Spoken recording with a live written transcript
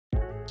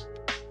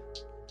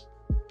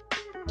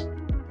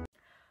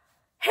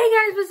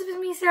what's up, it's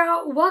me,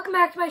 Sarah. Welcome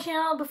back to my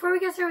channel. Before we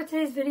get started with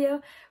today's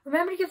video,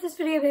 remember to give this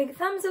video a big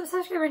thumbs up,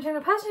 subscribe, and turn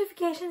on post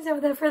notifications. And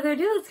without further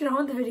ado, let's get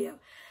on with the video.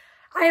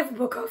 I have a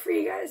book haul for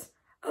you guys.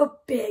 A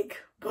big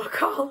book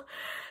haul.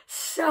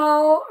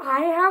 So,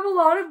 I have a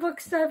lot of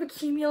books that I've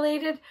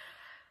accumulated,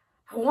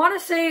 I want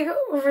to say,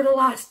 over the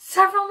last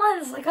several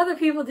months, like other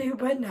people do,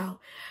 but no.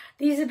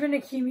 These have been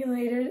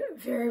accumulated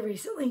very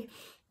recently.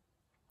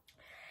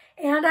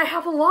 And I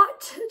have a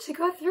lot to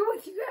go through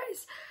with you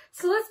guys.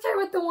 So let's start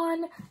with the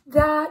one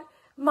that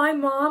my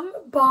mom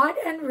bought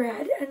and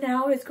read and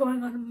now is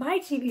going on my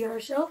TBR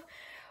shelf,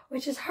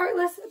 which is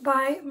Heartless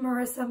by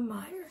Marissa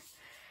Meyer.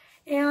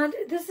 And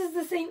this is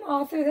the same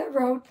author that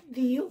wrote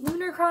the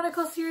Lunar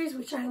Chronicle series,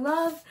 which I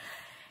love.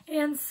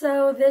 And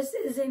so this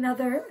is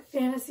another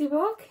fantasy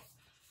book.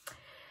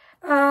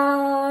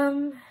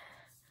 Yeah,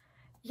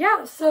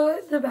 so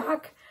the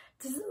back,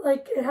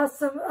 it has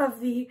some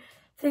of the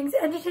things.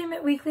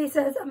 Entertainment Weekly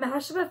says, a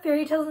mashup of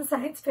fairy tales and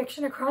science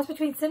fiction, a cross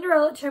between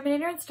Cinderella,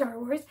 Terminator, and Star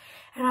Wars.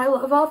 And I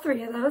love all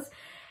three of those.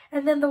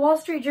 And then the Wall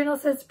Street Journal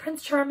says,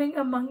 Prince Charming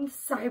among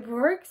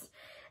cyborgs.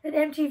 And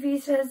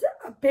MTV says,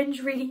 a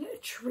binge reading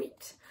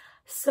treat.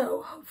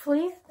 So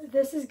hopefully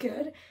this is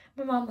good.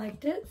 My mom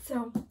liked it,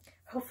 so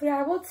hopefully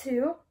I will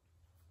too.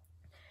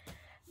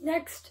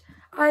 Next,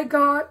 I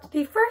got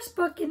the first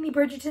book in the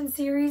Bridgerton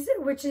series,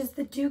 which is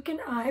The Duke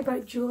and I by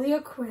Julia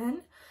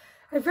Quinn.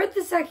 I've read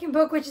the second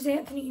book, which is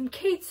Anthony and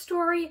Kate's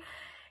story,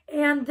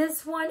 and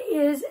this one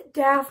is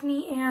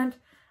Daphne and,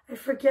 I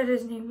forget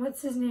his name.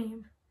 What's his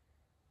name?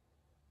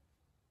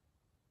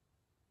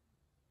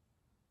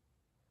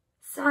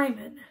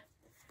 Simon,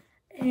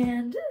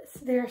 and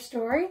their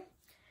story.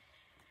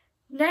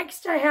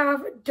 Next, I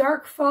have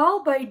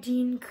Darkfall by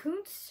Dean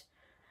Koontz.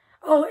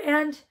 Oh,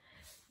 and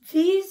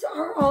these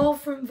are all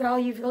from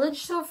Value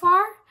Village so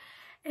far.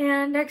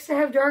 And next I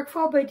have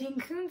Darkfall by Dean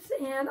Koontz,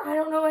 and I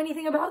don't know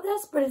anything about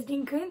this, but it's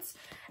Dean Koontz,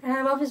 and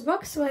I love his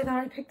books, so I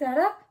thought I'd pick that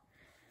up.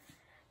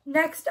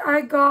 Next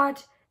I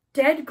got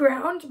Dead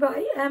Ground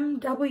by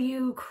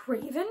M.W.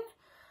 Craven.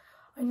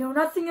 I know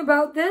nothing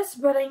about this,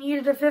 but I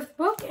needed a fifth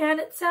book,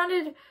 and it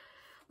sounded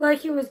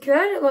like it was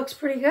good. It looks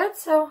pretty good,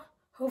 so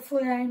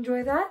hopefully I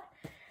enjoy that.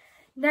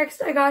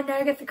 Next I got an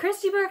Agatha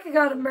Christie book. I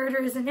got A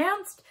Murder is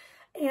Announced,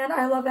 and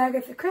I love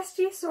Agatha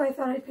Christie, so I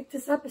thought I'd pick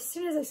this up as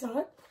soon as I saw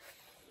it.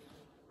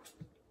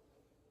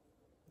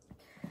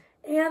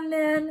 And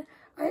then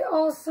I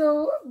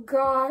also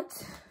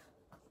got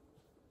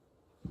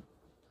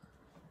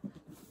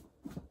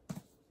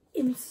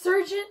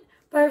Insurgent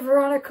by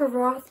Veronica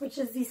Roth, which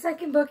is the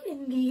second book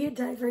in the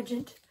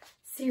Divergent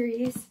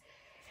series,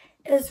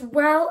 as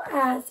well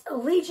as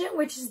Allegiant,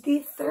 which is the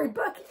third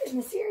book in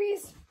the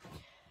series.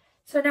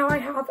 So now I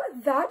have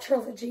that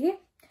trilogy.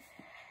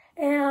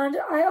 And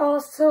I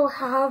also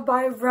have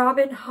by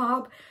Robin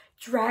Hobb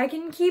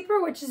Dragon Keeper,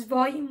 which is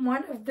volume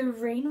 1 of the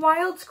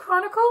Rainwilds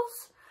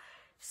Chronicles.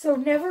 So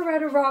never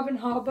read a Robin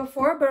Hobb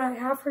before, but I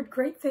have heard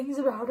great things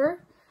about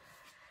her.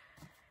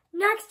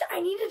 Next, I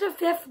needed a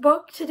fifth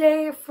book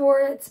today for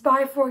its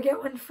buy 4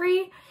 get 1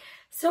 free.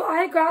 So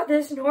I got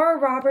this Nora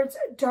Roberts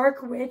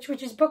Dark Witch,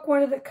 which is book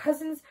 1 of the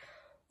Cousins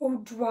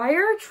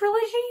O'Dwyer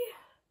trilogy.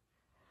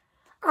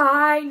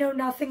 I know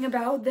nothing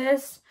about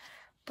this,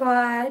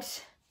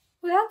 but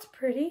well, that's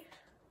pretty.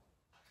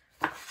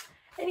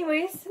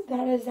 Anyways,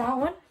 that is that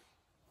one.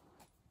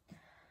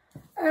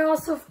 I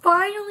also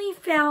finally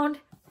found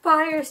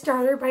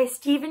Firestarter by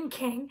Stephen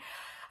King.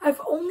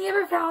 I've only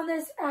ever found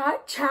this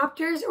at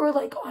Chapters or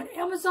like on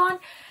Amazon,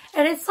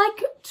 and it's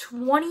like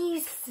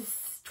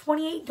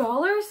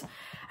 $28.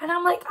 And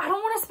I'm like, I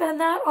don't want to spend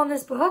that on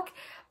this book,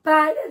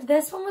 but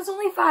this one was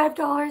only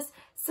 $5,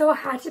 so I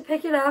had to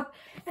pick it up,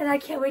 and I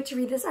can't wait to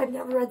read this. I've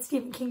never read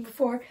Stephen King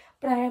before,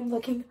 but I am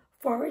looking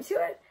forward to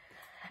it.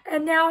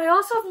 And now I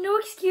also have no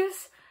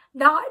excuse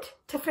not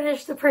to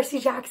finish the Percy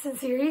Jackson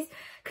series,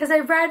 because I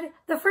read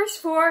the first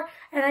 4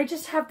 and I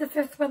just have the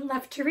 5th one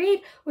left to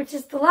read, which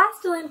is The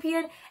Last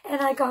Olympian,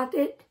 and I got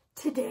it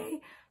today.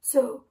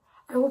 So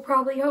I will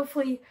probably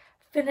hopefully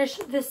finish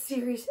this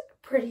series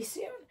pretty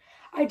soon.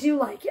 I do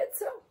like it,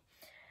 so.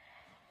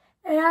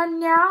 And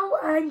now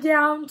I'm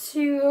down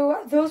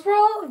to, those were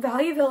all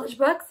Value Village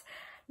books.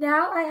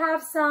 Now I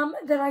have some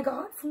that I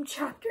got from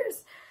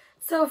Chapters.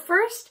 So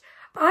first,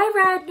 I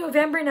read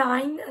November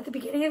 9 at the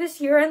beginning of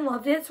this year and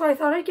loved it, so I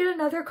thought I'd get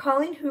another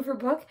Colleen Hoover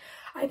book.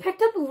 I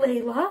picked up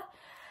Layla,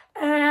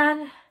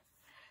 and it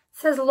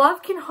says,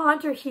 love can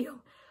haunt or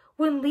heal.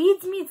 When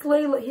Leeds meets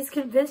Layla, he's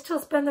convinced he'll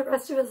spend the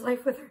rest of his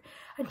life with her,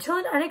 until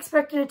an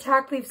unexpected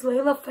attack leaves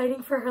Layla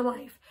fighting for her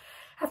life.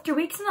 After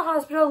weeks in the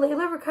hospital,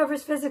 Layla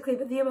recovers physically,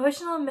 but the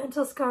emotional and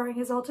mental scarring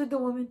has altered the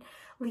woman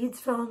Leeds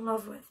fell in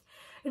love with.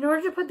 In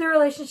order to put their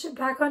relationship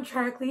back on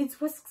track, Leeds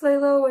whisks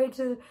Layla away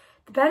to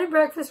the bed and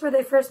breakfast where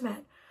they first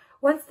met.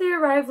 Once they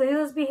arrive,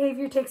 Layla's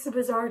behavior takes a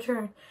bizarre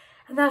turn,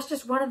 and that's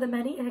just one of the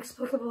many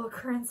inexplicable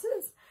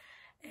occurrences.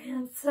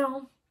 And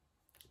so,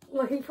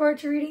 looking forward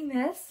to reading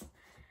this.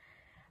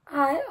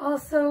 I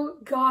also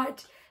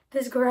got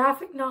this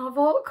graphic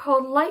novel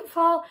called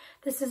Lightfall.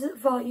 This is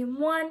volume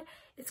 1.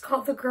 It's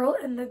called The Girl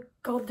and the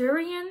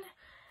Guldurian.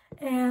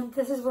 And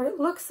this is what it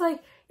looks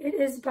like. It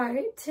is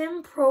by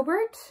Tim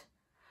Probert.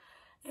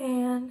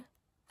 And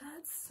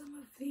that's some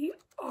of the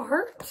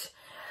art.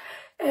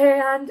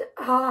 And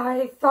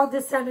I thought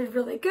this sounded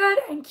really good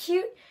and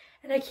cute.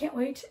 And I can't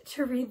wait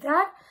to read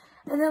that.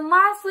 And then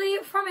lastly,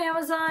 from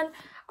Amazon,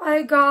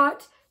 I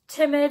got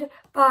Timid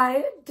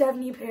by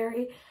Devney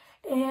Perry.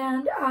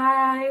 And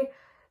I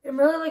am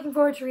really looking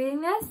forward to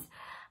reading this.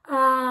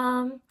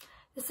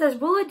 It says,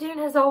 Willa Doone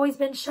has always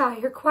been shy.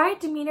 Her quiet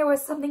demeanor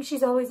was something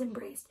she's always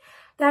embraced.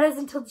 That is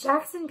until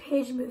Jackson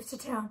Page moves to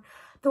town.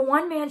 The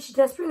one man she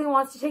desperately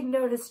wants to take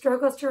notice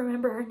struggles to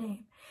remember her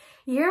name.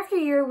 Year after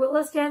year,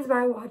 Willa stands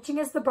by watching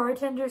as the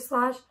bartender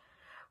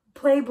 /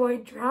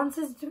 playboy drowns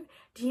his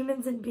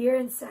demons in beer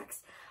and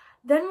sex.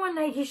 Then one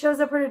night he shows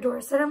up at her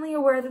door, suddenly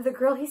aware that the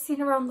girl he's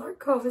seen around Lark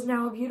Cove is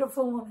now a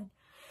beautiful woman.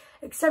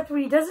 Except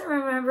what he doesn't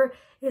remember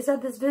is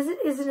that this visit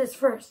isn't his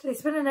first. They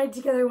spent a night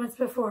together once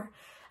before.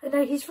 A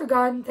night he's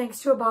forgotten thanks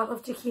to a bottle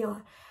of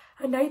tequila.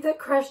 A night that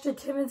crushed a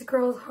timid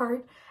girl's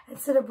heart and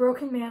set a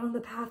broken man on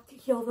the path to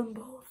heal them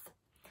both.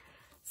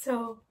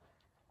 So,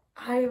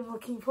 I am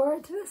looking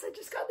forward to this. I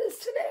just got this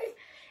today.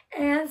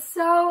 And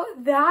so,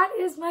 that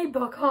is my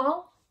book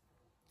haul.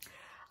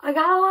 I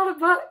got a lot of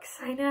books,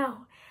 I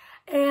know.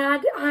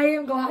 And I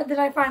am glad that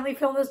I finally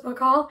filmed this book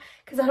haul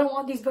because I don't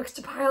want these books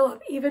to pile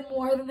up even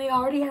more than they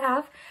already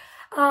have.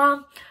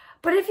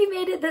 But if you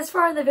made it this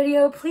far in the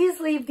video, please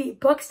leave the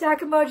book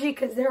stack emoji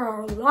because there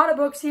are a lot of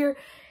books here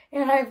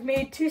and I've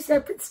made 2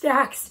 separate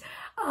stacks.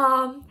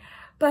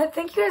 But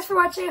thank you guys for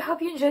watching. I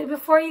hope you enjoyed.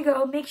 Before you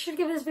go, make sure to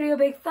give this video a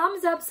big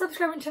thumbs up,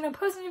 subscribe, and turn on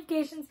post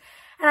notifications.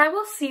 And I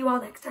will see you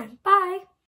all next time. Bye!